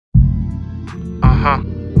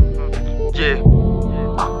Yeah.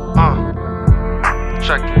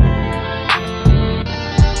 Check it.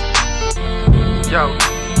 Yo.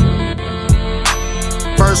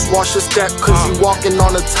 First watch your step, cause you walking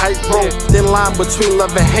on a tightrope. Thin line between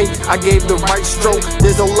love and hate, I gave the right stroke.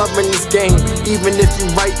 There's no love in this game, even if you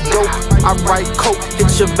write dope. I write coke,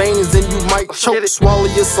 hit your veins and you might choke. Swallow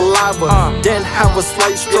your saliva, then have a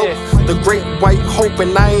slight stroke. The great white hope,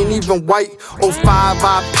 and I ain't even white. 05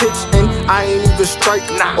 I pitch and I ain't even strike.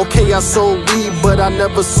 Okay, I sold weed, but I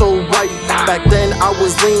never sold right. Back then I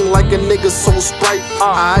was lean like a nigga sold Sprite.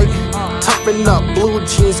 Aight, toughen up, blue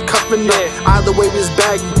jeans cuffing up. Either way was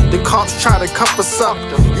baggy, the cops try to cuff us up.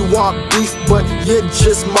 You want beef, but you're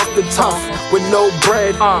just muffin tough. With no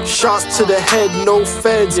bread, shots to the head, no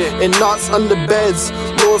feds, and knots under beds.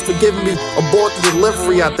 Lord forgive me, abort the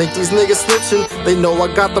delivery. I think these niggas snitching. They know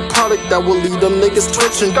I got the product that will leave them niggas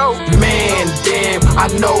twitching. Man, damn, I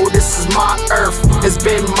know this is my earth. It's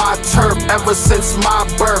been my turf ever since my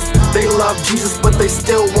birth. They love Jesus, but they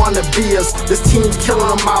still wanna be us. This team's killing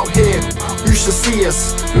them out here. You should see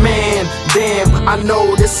us. Man, damn, I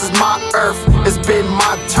know this is my earth. It's been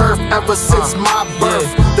my turf ever since my birth.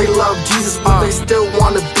 They love Jesus, but they still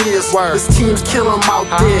wanna be us. This team's killing them out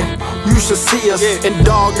there. You should see us. And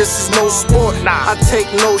dog, this is no sport. I take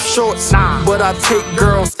no shorts, but I take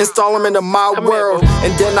girls, install them into my world,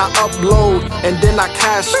 and then I upload, and then I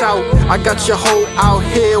cash out. I got your hoe out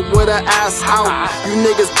here with her ass out. You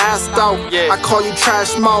niggas assed out. I call you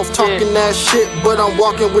trash mouth, talking that shit, but I'm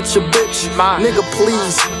walking with your bitch. Nigga,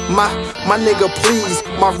 please, my nigga, please.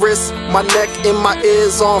 My wrist, my neck, and my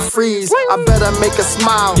ears on freeze. I better make her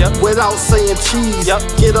smile without saying cheese.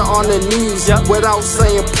 Get her on her knees without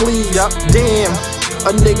saying please. Damn,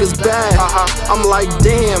 a nigga's bad. I'm like,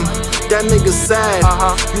 damn, that nigga's sad.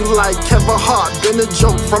 You like Kevin Hart, been a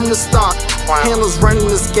joke from the start. Handla's running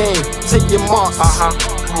this game, take your marks.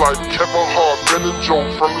 You like Kevin Hart, been a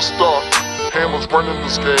joke from the start. Handla's running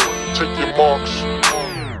this game, take your marks.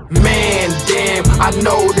 Man, damn, I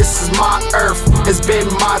know this is my earth. It's been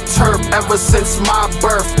my turf ever since my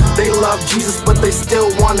birth. They love Jesus, but they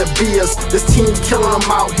still wanna be us. This team's killing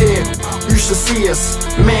them out here. You should see us.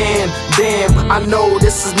 Man, damn, I know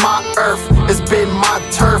this is my earth. It's been my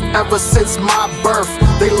turf ever since my birth.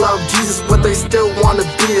 They love Jesus, but they still wanna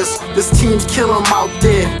be us. This team's killing them out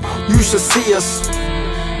there. You should see us.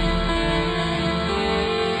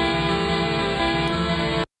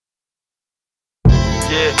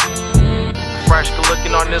 Yeah, fresh good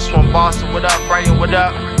looking on this one. Boston, what up? Brighton, what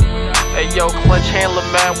up? Hey yo, Clutch Handla,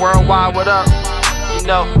 man, worldwide, what up? You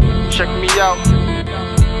know, check me out.